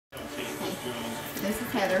This is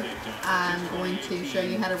Heather. I'm going to show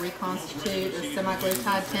you how to reconstitute a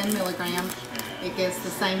semaglutide 10 milligram. It gets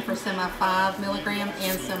the same for semi 5 milligram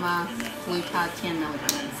and semaglutide 10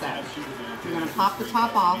 milligrams. So you're going to pop the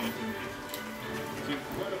top off.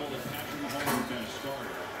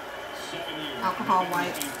 Alcohol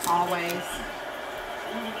wipes always.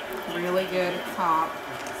 Really good at the top.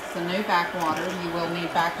 It's a new backwater. You will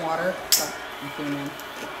need backwater. So, zoom in.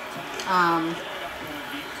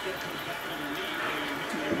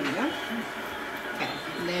 There you go. Okay,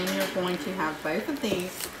 then you're going to have both of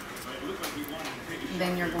these.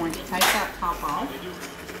 Then you're going to take that top off.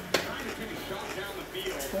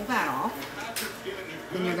 Pull that off.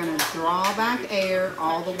 Then you're going to draw back air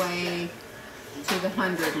all the way to the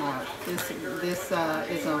 100 mark. This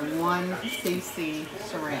is a 1 cc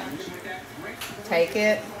syringe. Take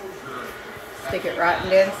it, stick it right in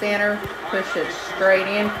dead center, push it straight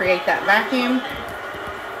in, create that vacuum,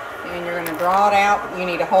 and you're going to draw it out. You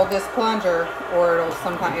need to hold this plunger or it'll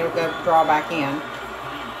go draw back in.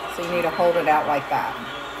 So you need to hold it out like that.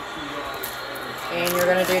 And you're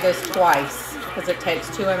going to do this twice because it takes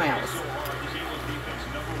 2 mLs.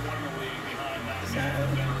 So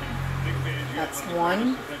that's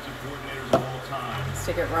one.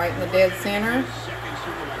 Stick it right in the dead center.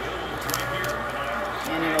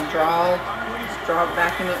 And it'll just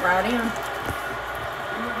vacuum it right in.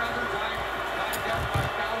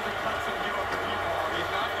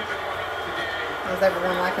 How's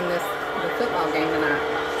everyone liking the football game tonight?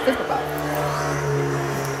 Super Bowl.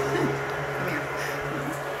 Come here.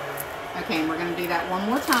 Okay, and we're going to do that one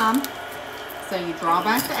more time. So you draw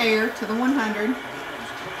back the air to the 100.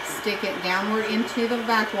 Stick it downward into the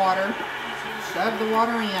backwater. Shove the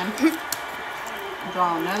water in.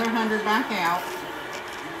 Draw another 100 back out.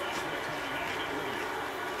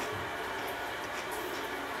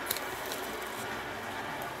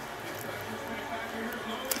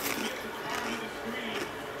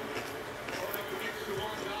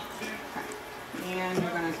 And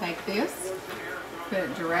you're going to take this, put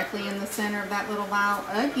it directly in the center of that little vial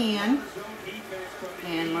again,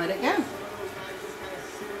 and let it go.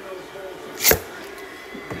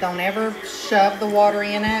 Don't ever shove the water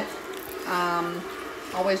in it.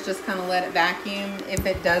 Always just kind of let it vacuum. If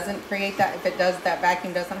it doesn't create that, that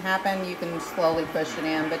vacuum doesn't happen, you can slowly push it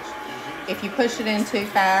in. But if you push it in too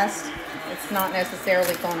fast, it's not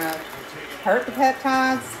necessarily going to hurt the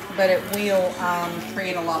peptides, but it will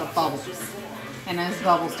create a lot of bubbles. And those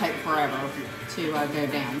bubbles take forever to go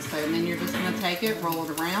down. So then you're just going to take it, roll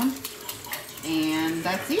it around, and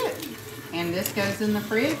that's it. And this goes in the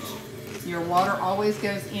fridge. Your water always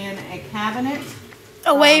goes in a cabinet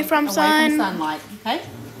away from sunlight. Okay?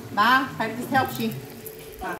 Bye. Hope this helps you.